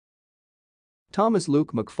Thomas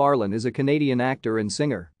Luke Macfarlane is a Canadian actor and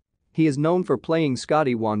singer. He is known for playing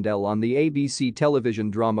Scotty Wandell on the ABC television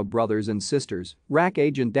drama Brothers and Sisters, RAC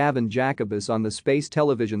Agent D'avin Jaqobis on the space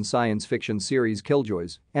television science fiction series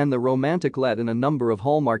Killjoys, and the romantic lead in a number of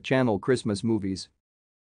Hallmark Channel Christmas movies.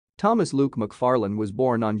 Thomas Luke Macfarlane was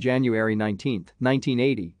born on January 19,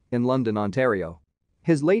 1980, in London, Ontario.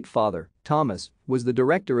 His late father, Thomas, was the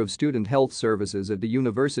Director of Student Health Services at the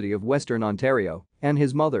University of Western Ontario, and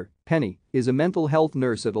his mother, Penny, is a mental health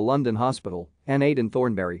nurse at a London hospital, N8 in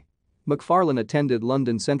Thornbury. Macfarlane attended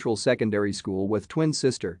London Central Secondary School with twin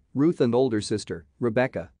sister, Ruth, and older sister,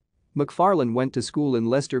 Rebecca. Macfarlane went to school in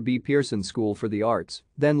Lester B. Pearson School for the Arts,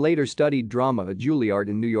 then later studied drama at Juilliard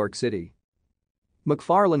in New York City.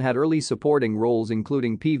 Macfarlane had early supporting roles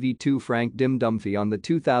including PV2 Frank Dim Dumphy on the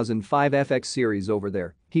 2005 FX series Over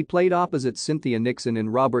There. He played opposite Cynthia Nixon in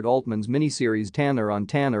Robert Altman's miniseries Tanner on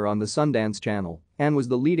the Sundance Channel and was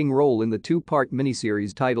the leading role in the two-part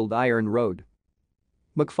miniseries titled Iron Road.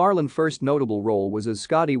 Macfarlane's first notable role was as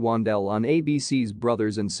Scotty Wandell on ABC's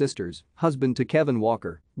Brothers and Sisters, husband to Kevin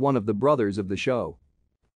Walker, one of the brothers of the show.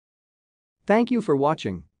 Thank you for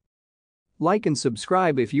watching. Like and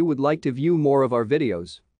subscribe if you would like to view more of our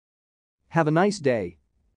videos. Have a nice day.